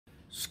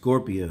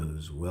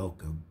Scorpios,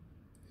 welcome.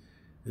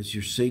 It's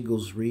your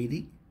singles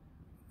reading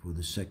for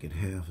the second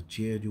half of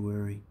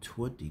January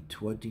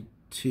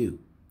 2022.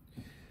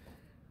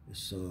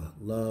 It's a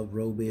love,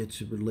 romance,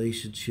 and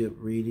relationship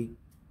reading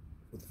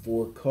with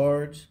 4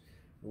 cards.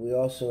 And we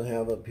also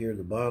have up here at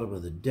the bottom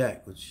of the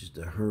deck, which is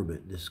the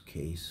Hermit in this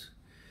case.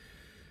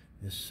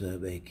 This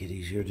make it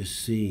easier to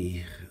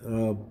see.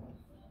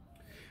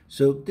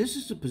 So this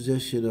is the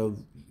position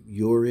of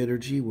your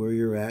energy, where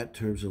you're at in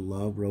terms of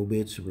love,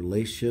 romance, and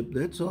relationship.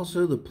 That's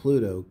also the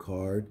Pluto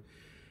card.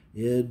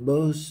 And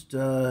most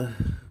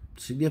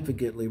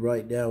significantly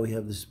right now, we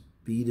have this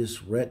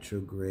Venus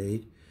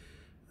retrograde,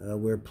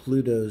 where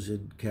Pluto's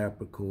in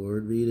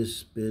Capricorn.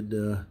 Venus has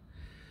been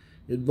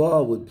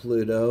involved with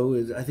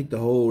Pluto. I think the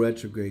whole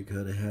retrograde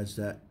kind of has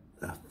that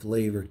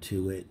flavor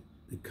to it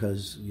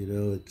because, you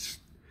know, it's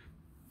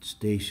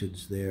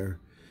stations there.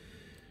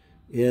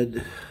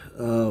 And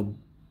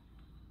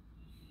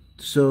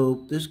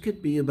so this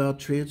could be about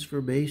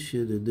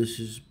transformation, and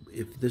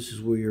if this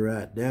is where you're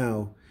at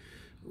now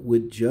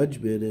with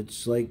Judgment.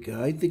 It's like,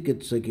 I think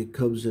it's like it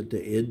comes at the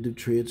end of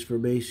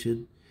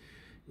transformation,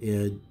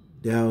 and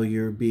now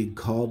you're being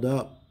called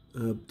up.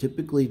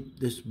 Typically,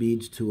 this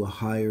means to a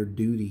higher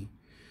duty.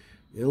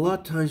 And a lot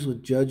of times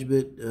with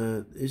Judgment,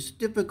 it's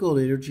difficult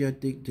energy, I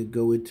think, to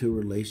go into a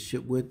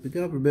relationship with. But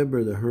you got to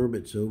remember the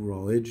Hermit's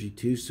overall energy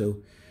too. So,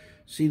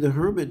 see, the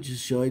Hermit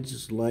just shines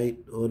his light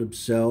on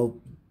himself,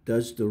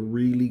 does the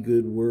really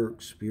good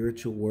work,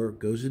 spiritual work,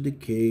 goes in the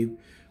cave.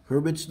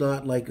 Hermit's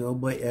not like, oh,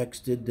 my ex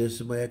did this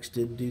and my ex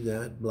didn't do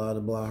that, blah,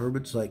 blah, blah.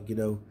 Hermit's like, you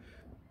know,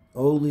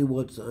 only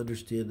wants to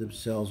understand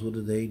themselves. What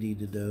do they need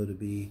to know to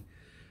be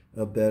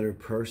a better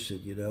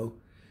person, you know?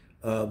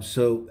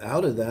 So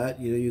out of that,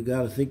 you know, you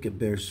got to think it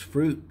bears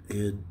fruit.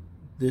 And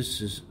this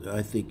is,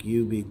 I think,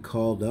 you being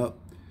called up.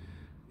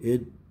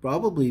 It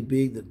probably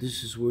being that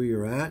this is where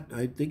you're at.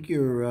 I think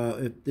you're,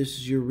 if this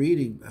is your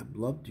reading, I'd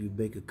love to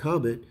make a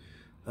comment.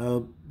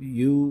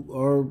 You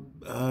are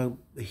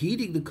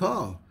heeding the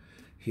call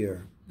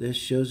here. This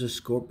shows a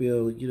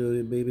Scorpio, you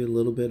know, maybe a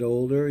little bit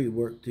older. You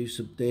work through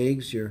some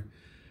things. You're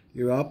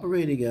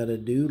operating at a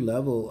new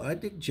level. I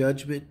think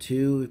Judgment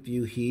too. If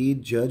you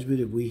heed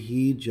Judgment, if we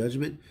heed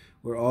Judgment,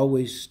 we're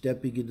always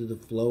stepping into the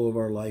flow of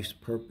our life's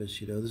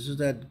purpose. You know, this is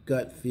that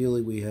gut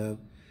feeling we have.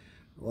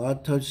 A lot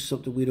of times it's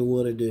something we don't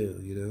want to do,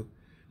 you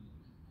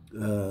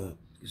know.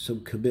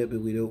 Some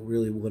commitment we don't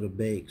really want to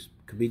make.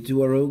 Could be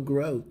to our own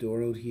growth, to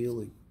our own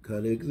healing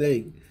kind of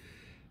thing.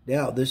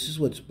 Now, this is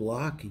what's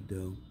blocking,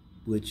 though,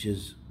 which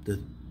is,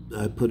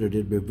 I put it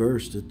in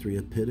reverse, the 3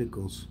 of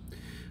Pentacles,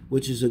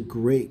 which is a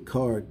great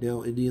card.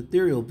 Now, in the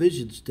Ethereal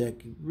Visions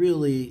deck, it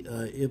really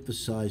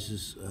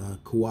emphasizes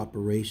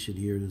cooperation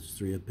here in this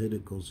 3 of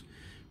Pentacles.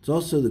 It's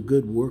also the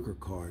good worker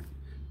card,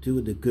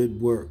 doing the good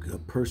work,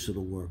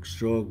 personal work,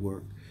 strong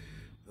work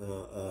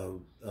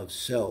of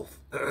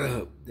self.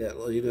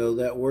 That, you know,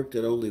 that work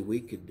that only we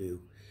can do.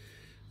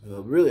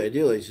 Really,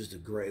 ideally, it's just a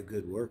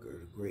good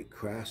worker, a great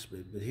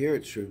craftsman. But here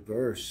it's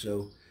reversed,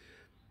 so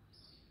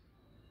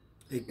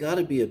it got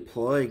to be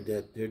implying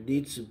that there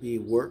needs to be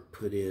work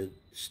put in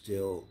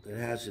still that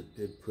hasn't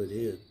been put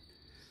in.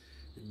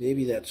 And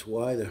maybe that's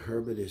why the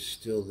Hermit is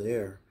still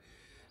there.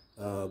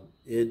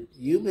 And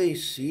you may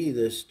see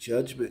this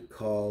Judgment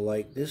call,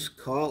 like this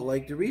call,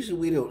 like the reason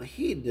we don't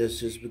heed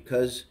this is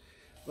because,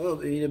 well,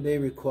 I mean, it may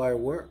require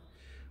work.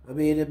 I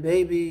mean, it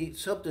may be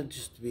something,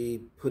 just to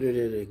be, put it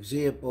in an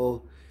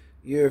example,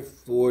 you're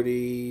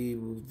 40,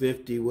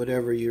 50,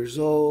 whatever years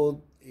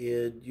old,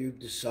 and you've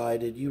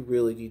decided you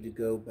really need to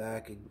go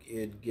back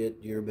and get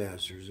your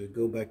master's, or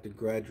go back to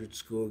graduate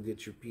school and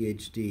get your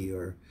PhD,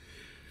 or,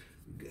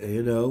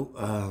 you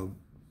know,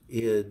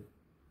 and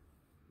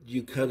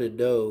you kind of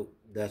know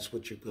that's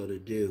what you're going to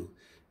do.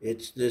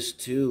 It's this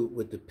too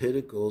with the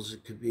Pentacles.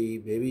 It could be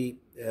maybe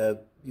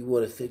you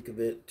want to think of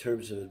it in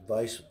terms of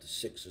advice with the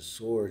 6 of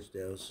Swords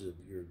now, so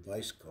your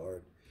advice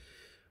card.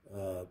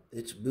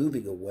 It's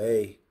moving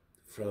away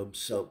from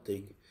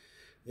something.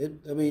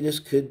 I mean, this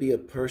could be a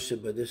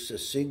person, but this is a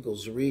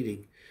singles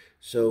reading.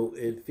 So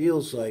it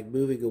feels like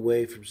moving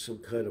away from some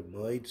kind of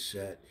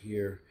mindset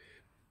here.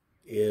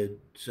 And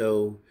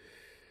so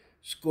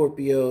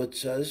Scorpio,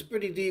 it's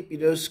pretty deep, you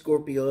know,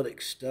 scorpionic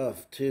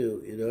stuff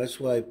too. You know, that's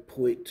why I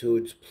point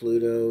towards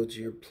Pluto. It's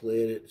your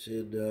planet. It's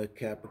in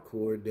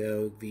Capricorn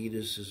now.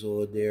 Venus is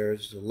on there.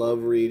 It's a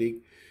love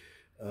reading.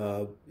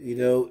 You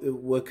know,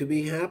 what could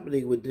be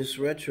happening with this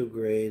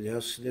retrograde, how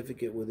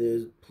significant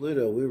within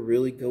Pluto, we're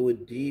really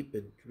going deep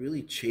and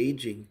really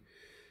changing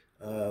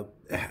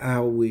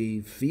how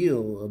we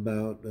feel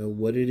about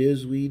what it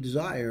is we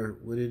desire,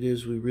 what it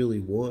is we really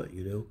want,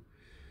 you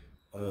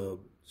know.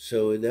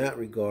 So in that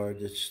regard,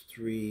 this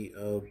 3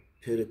 of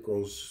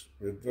Pentacles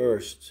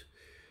reversed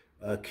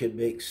can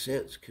make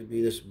sense. Could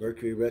be this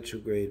Mercury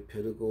retrograde,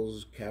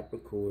 Pentacles,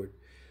 Capricorn.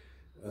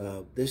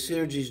 This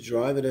energy is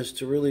driving us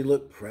to really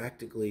look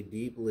practically,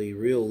 deeply,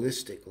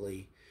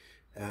 realistically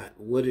at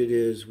what it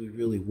is we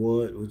really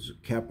want.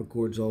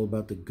 Capricorn's all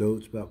about the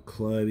goats, about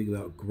climbing,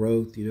 about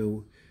growth. You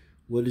know,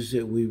 what is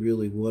it we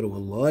really want to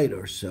align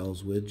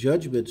ourselves with.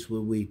 Judgments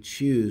when we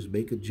choose,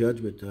 make a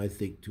judgment, I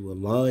think, to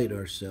align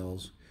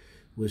ourselves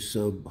with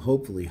some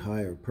hopefully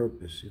higher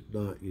purpose. If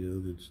not,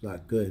 it's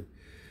not good.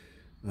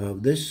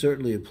 This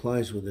certainly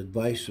implies with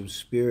advice from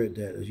spirit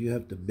that you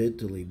have to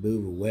mentally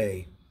move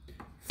away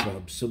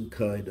from some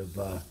kind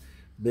of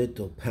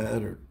mental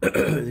pattern. I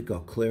think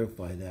I'll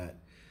clarify that.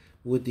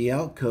 With the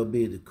outcome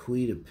being the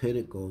Queen of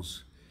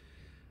Pentacles,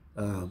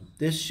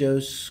 this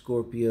shows,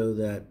 Scorpio,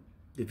 that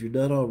if you're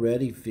not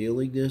already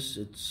feeling this,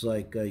 it's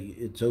like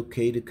it's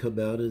okay to come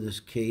out of this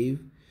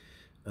cave.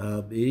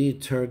 You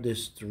need to turn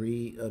this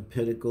Three of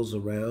Pentacles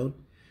around.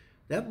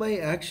 That might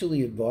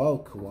actually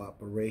involve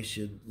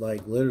cooperation,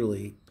 like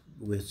literally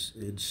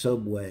in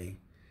some way.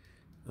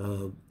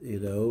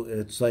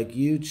 It's like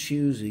you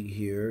choosing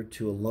here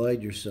to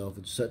align yourself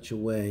in such a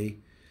way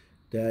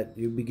that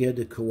you begin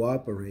to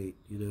cooperate,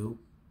 in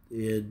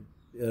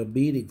a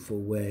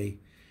meaningful way.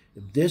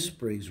 And this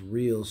brings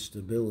real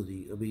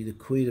stability. I mean, the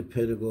Queen of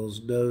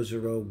Pentacles knows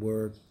her own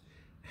worth,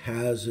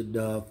 has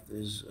enough,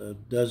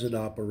 doesn't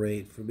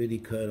operate from any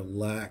kind of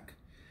lack,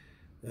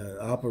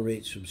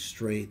 operates from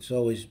strength. It's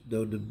always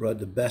known to run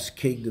the best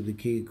kingdom, the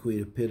King and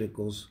Queen of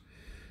Pentacles.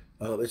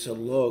 It's a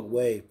long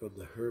way from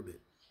the Hermit,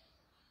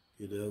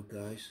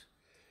 guys.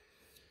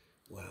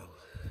 Wow.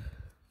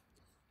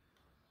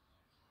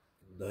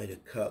 Knight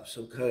of Cups.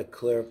 I'm kind of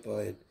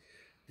clarifying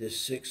this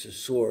Six of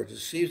Swords. It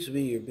seems to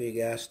me you're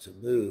being asked to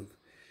move.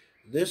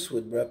 This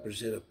would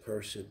represent a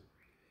person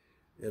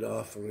and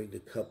offering the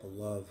cup of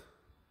love.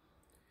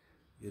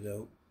 If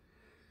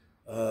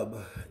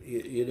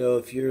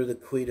you're the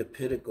Queen of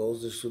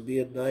Pentacles, this would be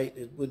a knight.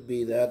 It wouldn't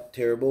be that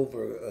terrible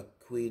for a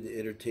queen to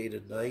entertain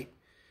a knight.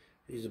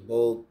 He's a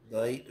bold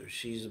knight, or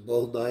she's a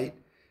bold knight,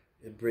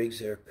 and brings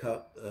their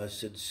cup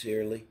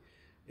sincerely.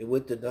 And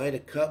with the Knight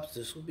of Cups,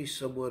 this would be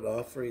someone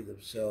offering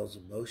themselves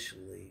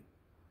emotionally,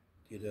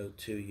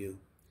 to you.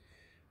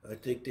 I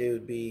think they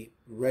would be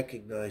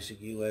recognizing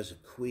you as a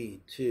queen,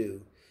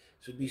 too.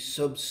 So it'd be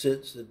some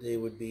sense that they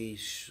would be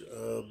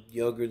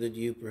younger than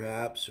you,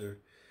 perhaps, or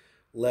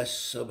less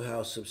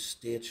somehow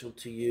substantial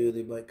to you.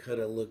 They might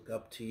kind of look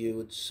up to you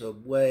in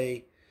some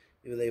way.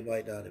 They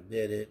might not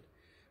admit it.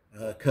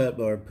 Kind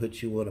of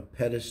put you on a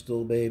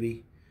pedestal,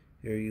 maybe.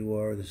 Here you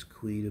are, this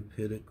Queen of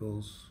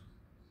Pentacles.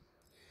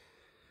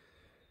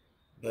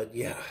 But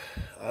yeah,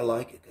 I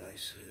like it,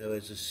 guys.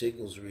 It's a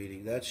singles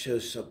reading. That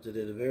shows something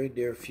in the very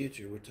near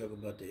future. We're talking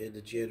about the end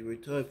of January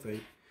time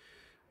frame,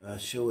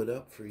 showing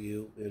up for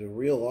you in a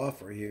real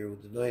offer here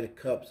with the Knight of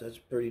Cups. That's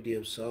a pretty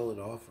damn solid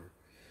offer.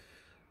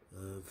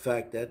 In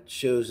fact, that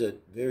shows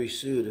that very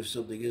soon, if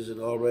something isn't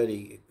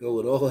already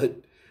going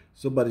on,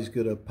 somebody's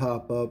going to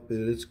pop up,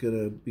 and it's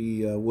going to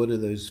be one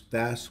of those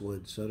fast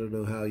ones. I don't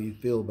know how you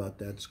feel about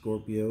that,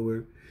 Scorpio,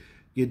 where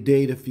you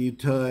date a few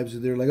times,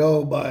 and they're like,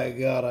 oh my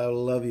God, I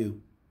love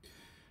you.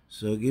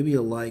 So give me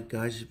a like,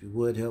 guys, if you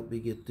would. Help me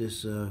get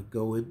this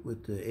going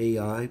with the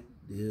AI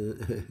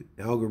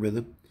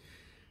algorithm.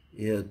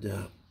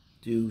 And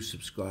do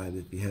subscribe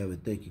if you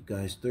haven't. Thank you,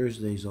 guys.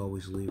 Thursday's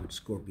always leaving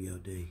Scorpio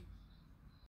Day.